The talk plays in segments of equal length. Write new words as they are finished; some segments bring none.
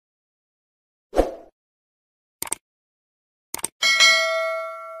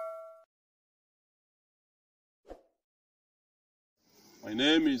My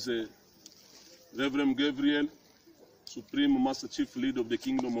name is Reverend Gabriel, Supreme Master Chief Leader of the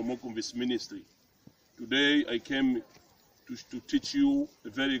Kingdom of Mokonvist Ministry. Today I came to teach you a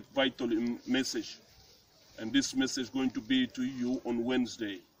very vital message, and this message is going to be to you on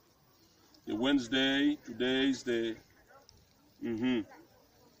Wednesday. The Wednesday, today is the,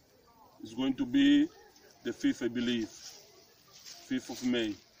 it's going to be the 5th, I believe, 5th of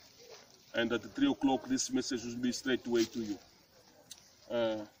May. And at 3 o'clock, this message will be straight away to you.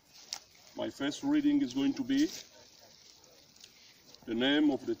 My first reading is going to be, the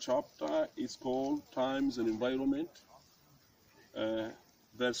name of the chapter is called Times and Environment,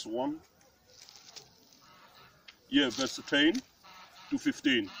 verse 1. Yeah, verse 10 to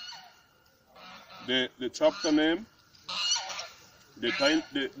 15. The chapter name,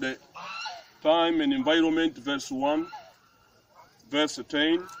 the time and environment, verse 1, verse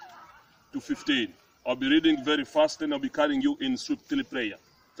 10 to 15. I'll be reading very fast and I'll be carrying you in swiftly prayer.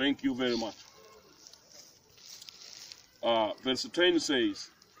 Thank you very much. Verse 10 says,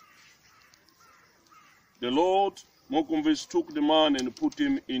 the Lord Mokonvist took the man and put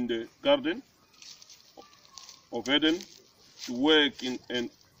him in the garden of Eden to work it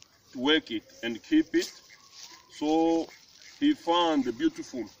and keep it. So he found a beauty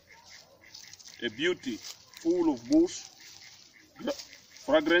full of bush,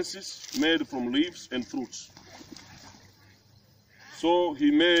 fragrances made from leaves and fruits. So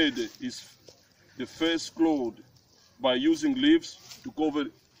he made the first clothes by using leaves to cover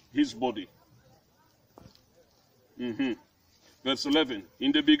his body. Verse 11.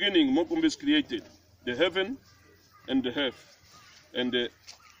 In the beginning, Mokonvist created the heaven and the earth, and the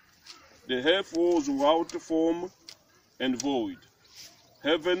earth was without form and void.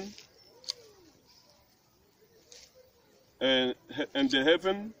 Heaven and the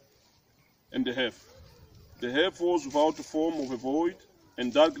heaven and the earth. The earth was without form of a void,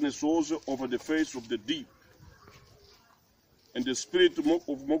 and darkness was over the face of the deep. And the Spirit of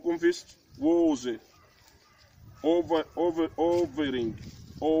Mokonvist was hovering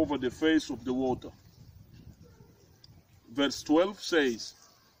over the face of the water. Verse 12 says,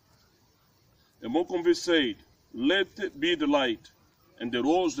 and Mokonvist said, let be the light, and there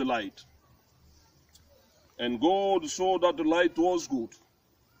was the light. And God saw that the light was good.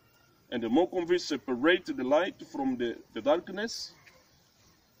 And the Mokonvist separated the light from the darkness.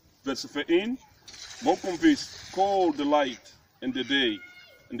 Verse 15, Mokonvist called the light and the day,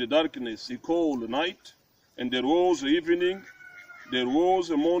 and the darkness he called the night. And there was evening, there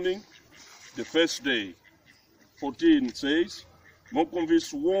was a morning, the first day. 14 says,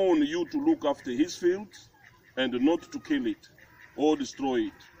 Mokonvist warned you to look after his fields and not to kill it or destroy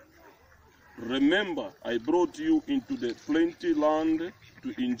it. Remember, I brought you into the plenty land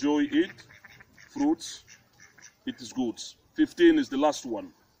to enjoy it, fruits, its goods. 15 is the last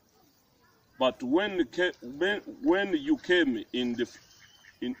one. But when you came in,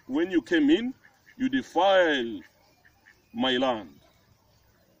 you defiled my land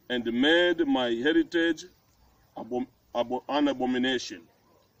and made my heritage an abomination.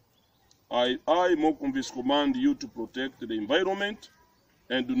 I Mokonvist, command you to protect the environment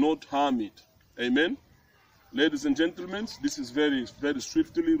and do not harm it. Amen. Ladies and gentlemen, this is very, very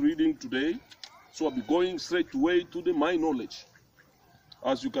swiftly reading today. So I'll be going straight away to my knowledge.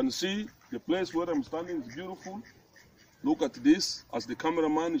 As you can see, the place where I'm standing is beautiful. Look at this, as the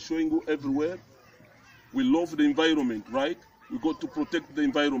cameraman is showing you everywhere. We love the environment, right? We got to protect the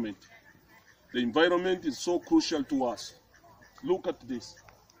environment. The environment is so crucial to us. Look at this.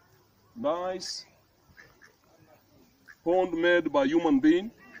 Nice pond made by human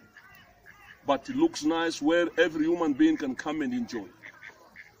being, but it looks nice where every human being can come and enjoy.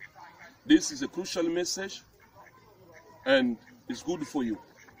 This is a crucial message, and it's good for you.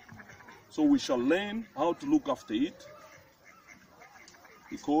 So we shall learn how to look after it,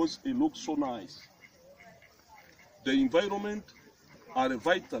 because it looks so nice. The environment are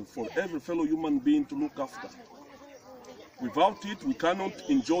vital for every fellow human being to look after. Without it, we cannot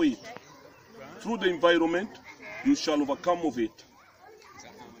enjoy it. Through the environment, you shall overcome of it.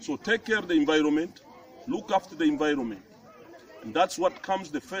 So take care of the environment, look after the environment. And that's what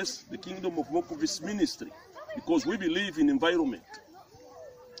comes the Kingdom of Mokonvist ministry, because we believe in environment.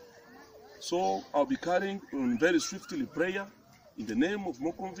 So I'll be carrying on very swiftly prayer in the name of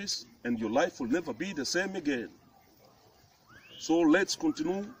Mokonvist, and your life will never be the same again. So let's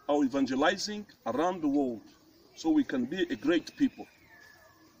continue our evangelizing around the world so we can be a great people.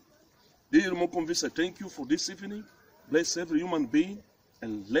 Dear Mokonvist, I thank you for this evening. Bless every human being,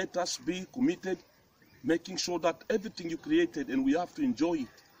 and let us be committed, making sure that everything you created, and we have to enjoy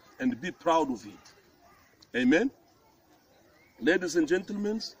it and be proud of it. Amen? Ladies and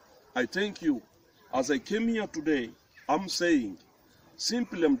gentlemen, I thank you. As I came here today, I'm saying,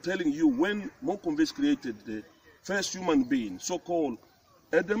 simply I'm telling you, when Mokonvist created the first human being, so-called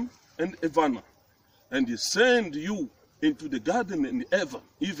Adam and Ivana, and he sent you into the garden and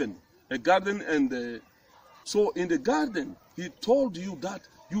even a garden, and so in the garden, he told you that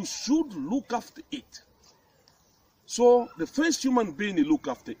you should look after it. So the first human being, he looked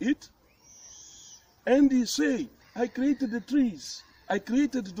after it, and he said, I created the trees, I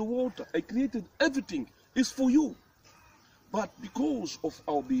created the water, I created everything. It's for you. But because of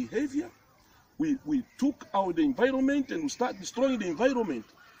our behavior, we took out the environment and we start destroying the environment.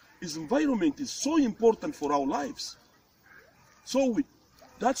 This environment is so important for our lives. So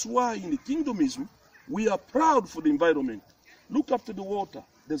that's why in the kingdomism, we are proud for the environment. Look after the water.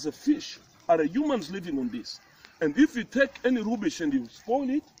 There's a fish. Are the humans living on this? And if you take any rubbish and you spoil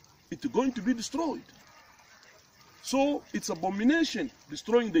it, it's going to be destroyed. So it's abomination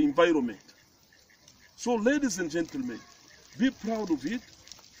destroying the environment. So ladies and gentlemen, be proud of it,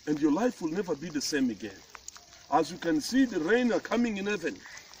 and your life will never be the same again. As you can see, the rain are coming in heaven.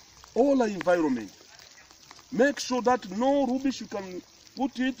 All our environment. Make sure that no rubbish you can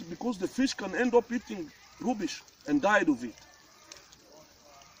put it, because the fish can end up eating rubbish and died of it.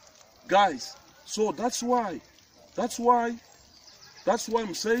 Guys, so that's why I'm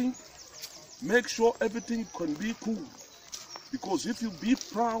saying, make sure everything can be cool. Because if you be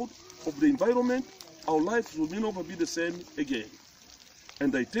proud of the environment, our lives will never be the same again.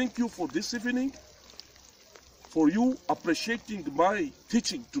 And I thank you for this evening, for you appreciating my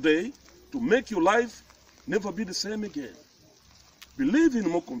teaching today, to make your life never be the same again. Believe in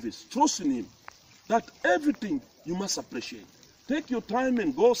Mokonvist, trust in him, that everything you must appreciate. Take your time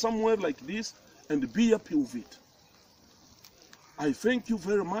and go somewhere like this and be happy with it. I thank you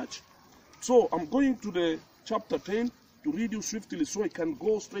very much. So I'm going to the chapter 10 to read you swiftly so I can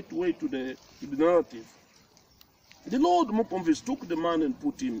go straight away to the narrative. The Lord Mokonvist took the man and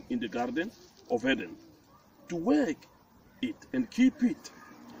put him in the garden of Eden to work it and keep it.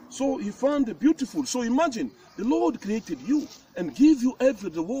 So he found it beautiful. So imagine, the Lord created you and gave you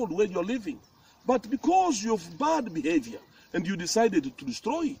the world where you're living. But because you have bad behavior and you decided to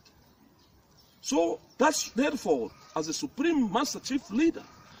destroy it. So that's therefore, as a supreme master chief leader,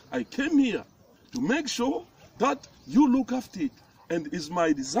 I came here to make sure that you look after it. And it's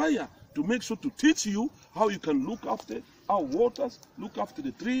my desire to make sure to teach you how you can look after our waters, look after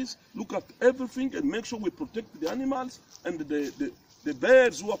the trees, look after everything, and make sure we protect the animals and the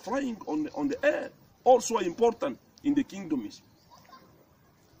birds who are flying on the air. Also are important in the kingdomism.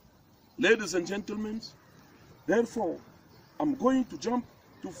 Ladies and gentlemen, therefore, I'm going to jump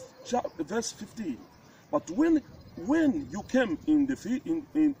to verse 15. But when you came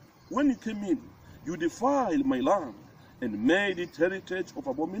when you came in, you defiled my land and made it heritage of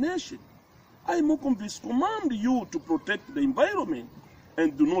abomination. I, Mokonvist, command you to protect the environment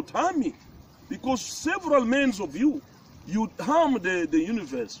and do not harm it, because several men of you harm the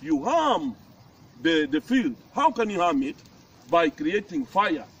universe, you harm the field. How can you harm it? By creating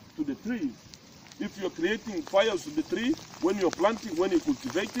fire to the trees. If you're creating fires to the tree, when you're planting, when you're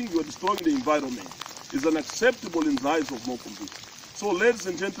cultivating, you're destroying the environment. It's unacceptable in the eyes of Mokonvist. So ladies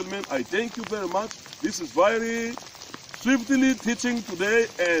and gentlemen, I thank you very much. This is very swiftly teaching today,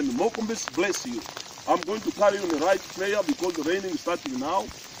 and Mokonvist bless you. I'm going to carry on the right prayer because the raining is starting now.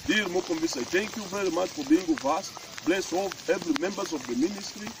 Dear Mokonvist, I thank you very much for being with us. Bless all every members of the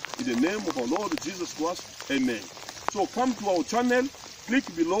ministry in the name of our Lord Jesus Christ. Amen. So come to our channel, click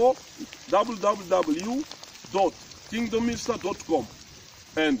below www.kingdomminister.com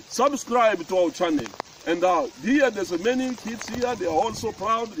and subscribe to our channel. And here there's many kids here, they are also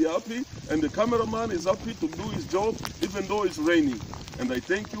proud, they are happy, and the cameraman is happy to do his job even though it's raining. And I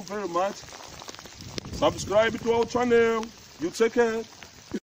thank you very much. Subscribe to our channel. You take care.